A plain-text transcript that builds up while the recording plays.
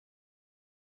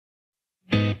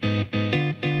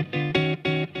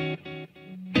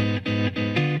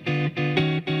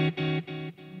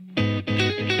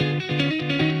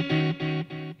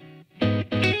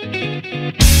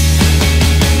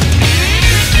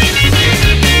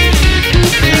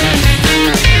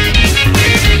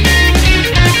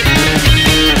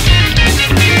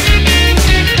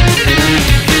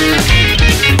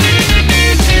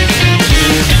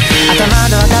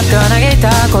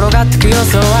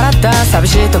笑った寂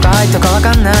しいとか愛とかわ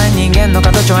かんない人間の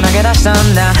形を投げ出した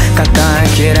んだ。抱え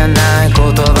きれない言葉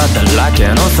だらけ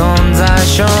の存在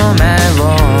証明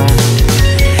を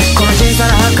この小さ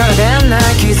な箱から出会んない。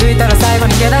気づいたら最後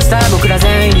に逃げ出した。僕ら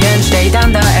全員演じていた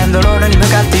んだ。エンドロールに向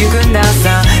かって行くんだ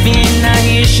さ。みんな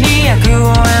必死に役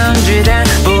を演じて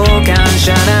傍観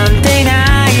者なんてい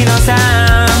ないのさ。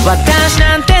私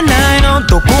なんてないの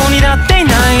どこにだってい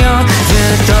ないよ。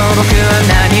ずっと僕は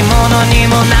何者に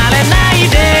もなれない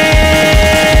で。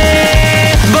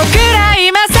僕ら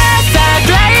今さっさ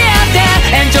くらいやって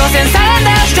延長線サレン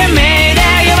ダーして目で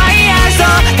弱い愛想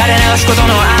垂れ流すこと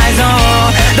の愛憎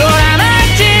ドラマ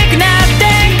チックな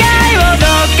展開をど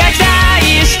っか期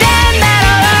待してんだ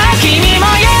ろう。君も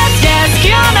Yes Yes 気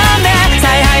を飲んで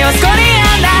采配をそこに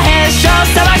あんだ。へっしょ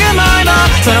騒ぐもいも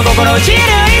その心を打ち抜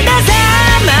いたさ。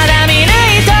まだ見ぬ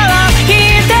糸を引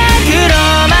いて黒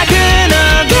幕の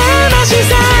魂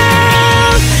さ。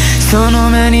その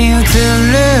目に映る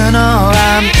のは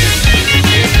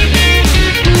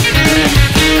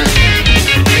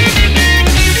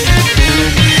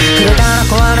触れたら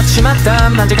壊れてしまった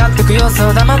間違ってく様子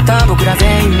を黙った僕ら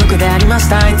全員無垢でありまし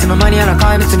た。いつの間にやら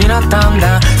怪物になったん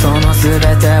だ。その全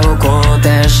てを肯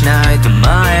定しないと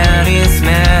前に進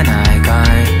めないか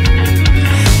い。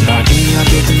君には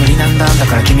きっと無理なんだ。だ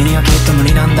から君にはきっと無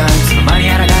理なんだ。いつの間に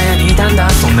やらガヤにいたんだ。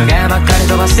そんなガヤばっかり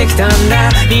飛ばしてきたんだ。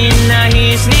みんな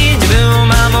必死に自分を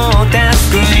守って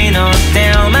救いの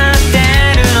手を待って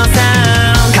るのさ。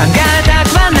考えた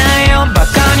くはないよバ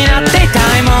カになっていた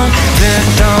いもん。ず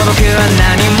っと僕は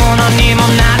何者にも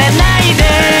なれないで。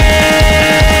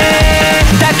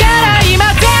だから今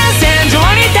前線上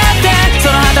に立ってそ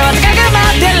の旗は高く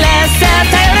舞って劣勢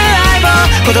頼る相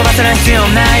棒言葉すら必要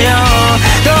ないよ。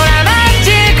ドラマチ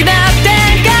ックな展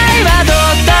開はど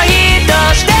っとヒット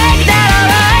してきたろ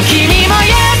う。君も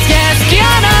Yes Yes 気を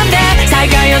飲んで再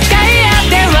会を誓い合っ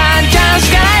てワンチャン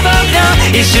しかない僕の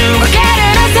一瞬かける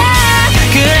のさ。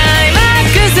クライマ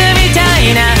ックスみた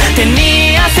いな手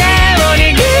に汗を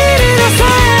握るのさ。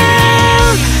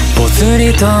ぽつ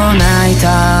りと泣い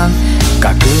た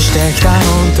隠してきた本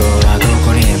当はど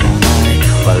こにもない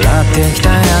笑ってきた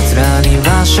奴らに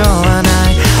場所はな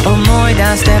い。思い出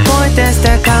してポイって捨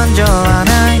て感情は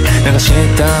ない。流し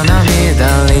た涙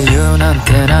理由なん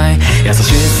てない。優し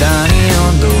さに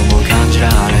温度も感じら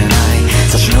れない。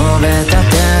差し伸べた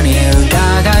手に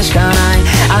疑いしかない。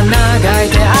穴が開い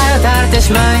て愛を垂れて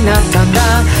しまいになったんだ。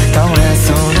倒れ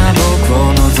そうな僕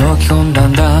を覗き込んだ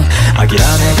んだ。諦めか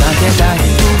けた人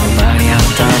の前にあっ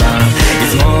たらい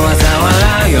つもは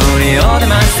笑うようにお出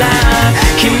ました。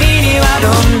君にはど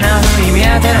んな風に見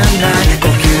えてるんだい。呼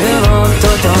吸を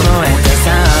整えてさ。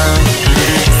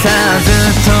さあず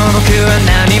っと僕は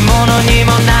何者に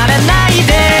もなれない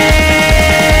で。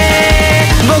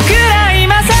僕ら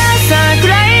今さっさく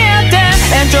らいやって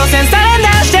延長線サレンダ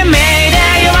ーして目で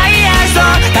弱い愛想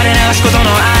垂れ流すことの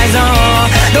愛憎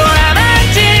ドラマ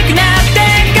チックな展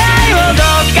開をど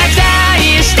っか期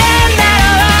待してんだ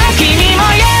ろう。君も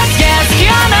Yes Yes 気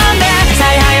を飲んで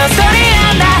采配をそこに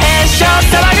あんだ。へっしょ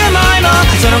騒ぐもいも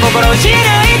その心を打ち抜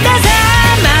いたさ。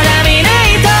まだ見ぬ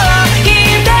糸を引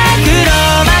いて黒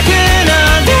幕の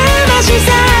魂さ。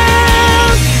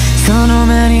その目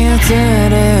に映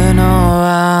るの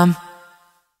は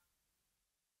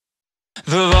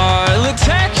The violet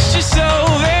texture so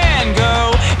Van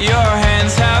Gogh. Your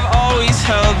hands have always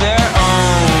held their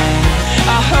own.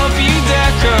 I'll help you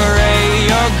decorate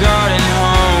your garden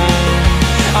home.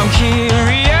 I'm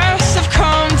curious, I've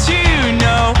come to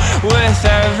know. With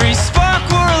every spark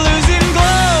we're losing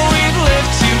glow. We've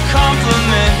lived to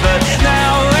compliment, but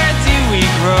now where do we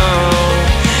grow?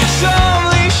 Some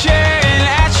leaves share an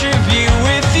attribute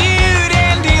with you,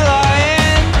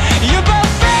 dandelion. You're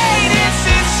both faded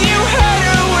since you heard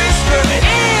a whisper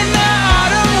in the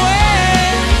autumn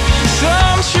wind.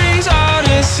 Some trees are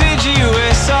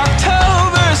deciduous,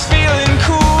 October's feeling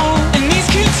cool. And these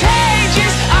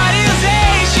contagious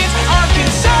idealizations aren't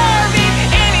conserving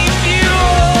any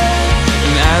fuel.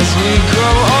 And as we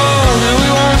grow older, we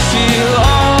won't feel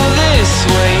all this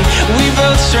way. We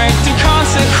both strike through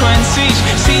consequence. Each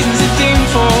season's a theme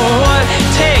for what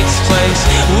takes place.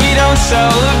 We don't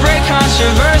celebrate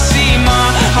controversy. My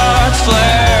heart's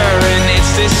flaring,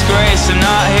 it's disgrace. I'm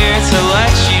not here to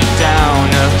let you down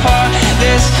apart.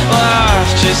 This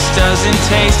life just doesn't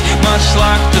taste much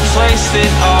like the place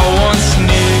that I once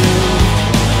knew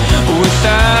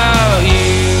without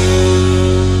you.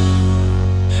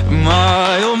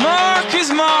 Mile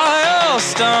markers,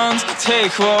 milestones.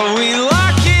 Take what we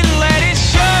like and let it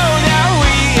show that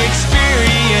we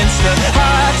experience the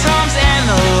high times and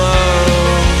the low.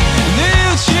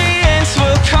 Nutrients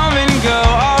will come and go.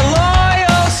 Our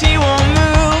loyalty won't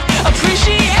move.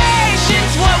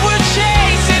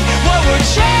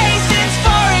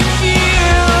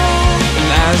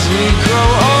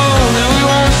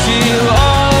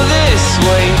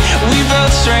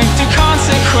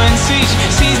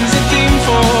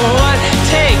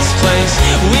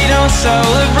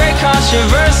 celebrate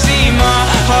controversy. My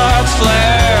heart's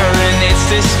flaring, it's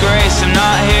disgrace. I'm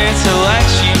not here to let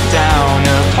you down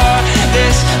apart.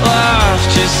 This life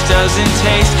just doesn't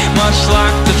taste much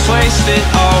like the place that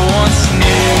I once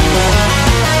knew.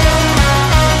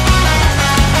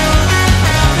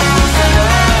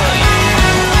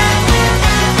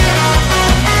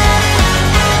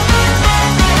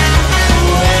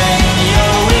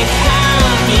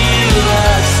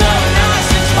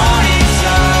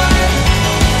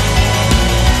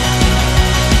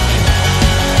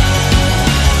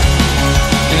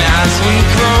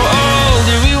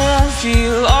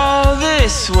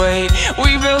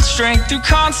 We build strength through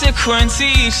consequence.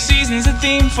 Each season's a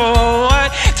theme for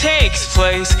what takes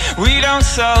place. We don't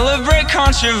celebrate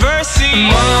controversy.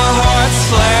 My heart's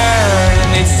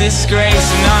flaring, it's disgrace.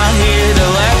 I'm not here to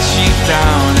let you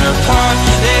down apart.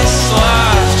 This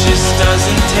life just doesn't